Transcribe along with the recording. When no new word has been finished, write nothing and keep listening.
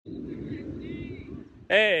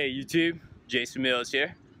Hey YouTube, Jason Mills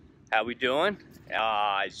here. How we doing?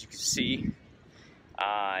 As you can see,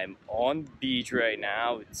 I'm on the beach right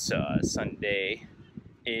now. It's Sunday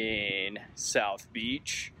in South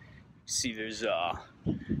Beach. You see there's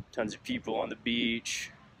tons of people on the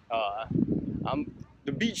beach.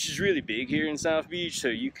 The beach is really big here in South Beach, so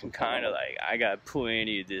you can kind of I got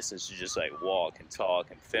plenty of distance to just walk and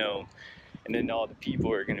talk and film. And then all the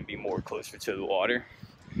people are gonna be more closer to the water.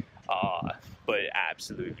 But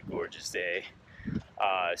absolutely gorgeous day.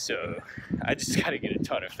 So I just gotta get a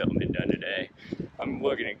ton of filming done today. I'm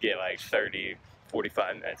looking to get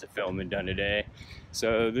 30-45 minutes of filming done today.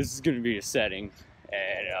 So this is gonna be a setting,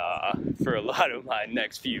 and for a lot of my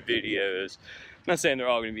next few videos. I'm not saying they're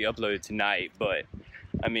all gonna be uploaded tonight, but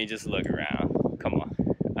I mean, just look around. Come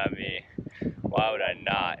on. I mean, why would I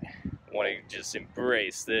not want to just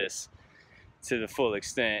embrace this to the full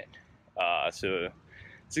extent? So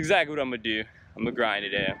it's exactly what I'm gonna do. I'm gonna grind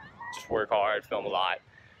today, just work hard, film a lot,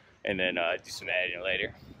 and then do some editing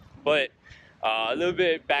later. But a little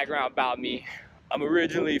bit background about me. I'm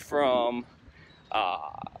originally from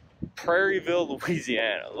Prairieville,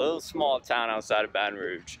 Louisiana, a little small town outside of Baton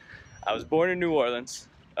Rouge. I was born in New Orleans,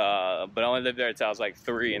 but I only lived there until I was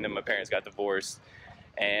 3, and then my parents got divorced,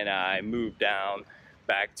 and I moved down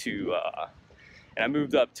back to, and I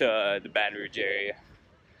moved up to the Baton Rouge area.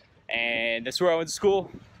 And that's where I went to school.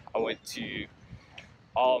 I went to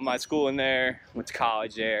all of my school in there, went to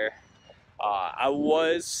college there. I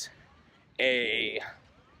was a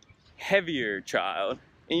heavier child,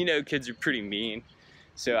 and you know, kids are pretty mean.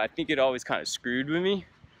 So I think it always kind of screwed with me.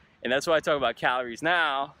 And that's why I talk about calories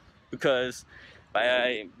now, because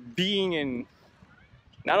by being in,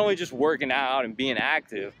 not only just working out and being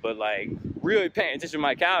active, but really paying attention to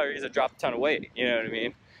my calories, I dropped a ton of weight, you know what I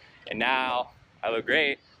mean? And now I look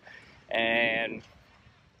great. And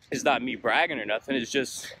it's not me bragging or nothing, it's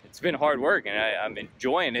just, it's been hard work, and I'm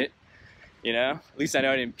enjoying it, you know? At least I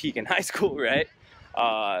know I didn't peak in high school, right?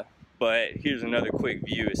 But here's another quick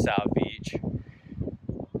view of South Beach.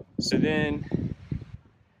 So then,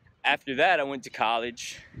 after that, I went to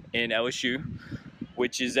college in LSU,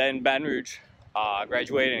 which is in Baton Rouge. I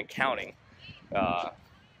graduated in accounting.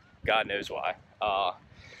 God knows why.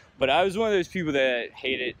 But I was one of those people that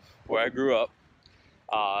hated where I grew up.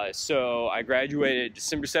 So I graduated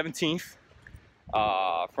December 17th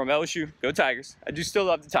from LSU. Go Tigers. I do still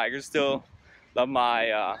love the Tigers. Still love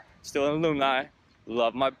my, still an alumni.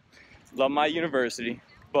 Love my university.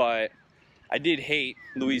 But I did hate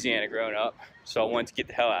Louisiana growing up, so I wanted to get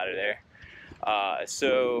the hell out of there.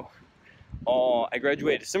 So I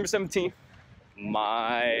graduated December 17th.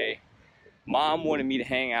 My mom wanted me to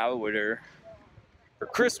hang out with her for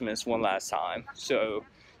Christmas one last time. So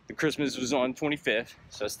the Christmas was on 25th,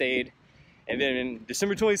 so I stayed. And then in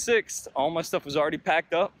December 26th, all my stuff was already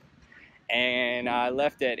packed up, and I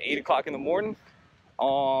left at 8 o'clock in the morning,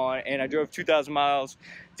 and I drove 2,000 miles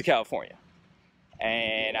to California.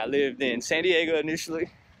 And I lived in San Diego initially.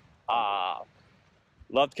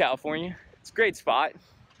 Loved California. It's a great spot,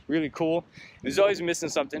 really cool. It was always missing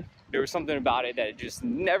something. There was something about it that just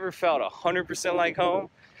never felt 100% like home,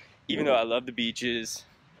 even though I loved the beaches,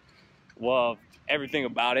 loved everything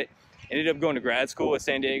about it. Ended up going to grad school at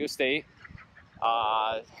San Diego State,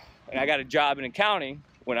 and I got a job in accounting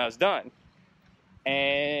when I was done.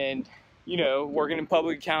 And you know, working in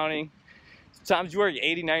public accounting, sometimes you work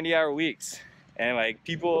 80-90 hour weeks, and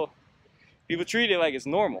people treat it like it's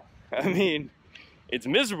normal. I mean, it's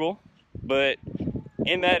miserable, but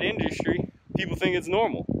in that industry, people think it's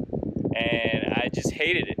normal, and I just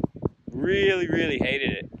hated it. Really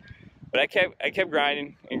hated it. But I kept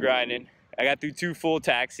grinding and grinding. I got through 2 full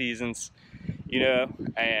tax seasons, you know,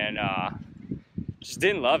 and just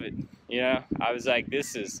didn't love it, you know. I was like,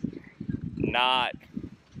 this is not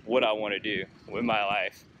what I want to do with my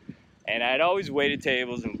life. And I'd always waited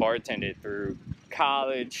tables and bartended through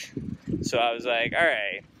college, so I was like, all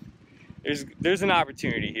right, there's an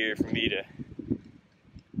opportunity here for me to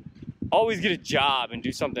always get a job and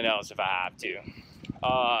do something else if I have to.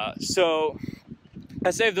 So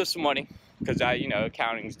I saved up some money, because you know,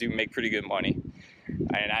 accountings do make pretty good money,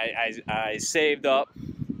 and I saved up,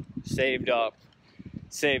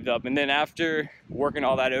 and then after working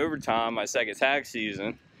all that overtime my second tax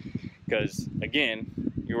season, because again,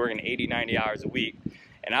 you're working 80-90 hours a week,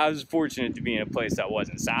 and I was fortunate to be in a place that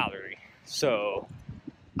wasn't salary, so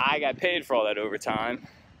I got paid for all that overtime.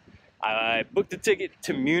 I booked a ticket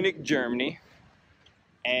to Munich, Germany,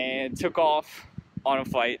 and took off on a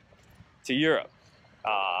flight to Europe.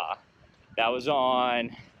 That was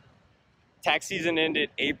on, tax season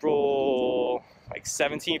ended April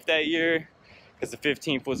 17th that year, because the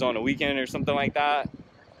 15th was on a weekend or something like that.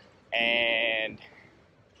 and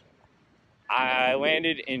I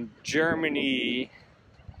landed in Germany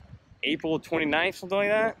April 29th, something like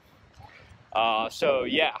that. So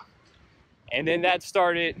yeah, and then that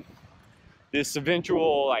started this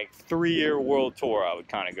eventual like 3-year world tour I would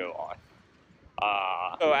kind of go on.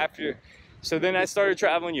 So then I started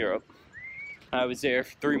traveling Europe. I was there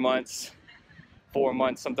for 3 months, 4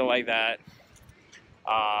 months, something like that.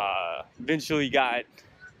 Eventually got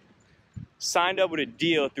signed up with a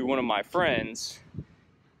deal through one of my friends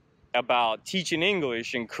about teaching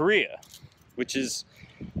English in Korea, which is,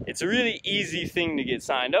 it's a really easy thing to get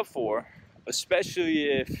signed up for, especially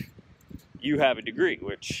if you have a degree,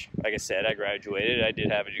 which, like I said, I graduated, I did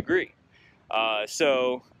have a degree.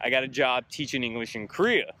 So I got a job teaching English in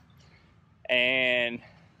Korea. And,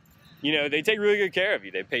 you know, they take really good care of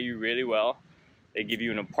you. They pay you really well. They give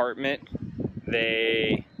you an apartment.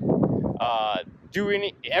 They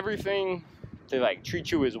do everything to like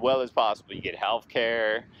treat you as well as possible. You get health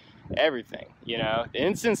care, everything, you know. And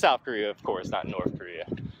it's in South Korea, of course, not North Korea.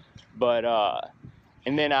 But,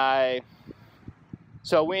 and then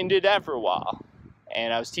so I went and did that for a while.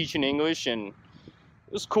 And I was teaching English, and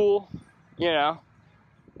it was cool, you know.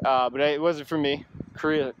 But it wasn't for me.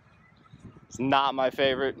 Korea is not my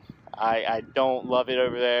favorite. I don't love it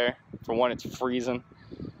over there. For one, it's freezing.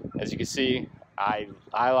 As you can see, I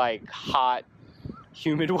like hot,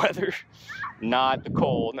 humid weather, not the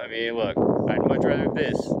cold. I mean, look, I'd much rather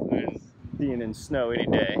this than being in snow any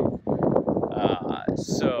day.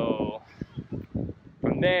 So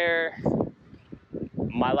from there,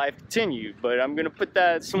 my life continued, but I'm gonna put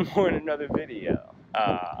that some more in another video.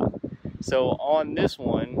 So on this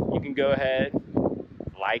one, you can go ahead,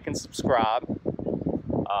 like and subscribe.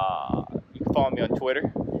 You can follow me on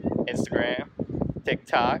Twitter, Instagram,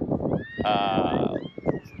 TikTok,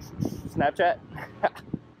 Snapchat.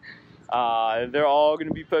 They're all going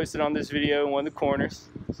to be posted on this video in one of the corners,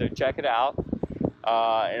 so check it out.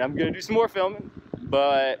 And I'm going to do some more filming,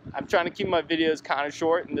 but I'm trying to keep my videos kind of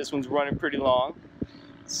short, and this one's running pretty long.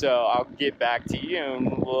 So I'll get back to you,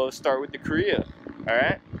 and we'll start with the Korea. All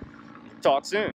right? Talk soon.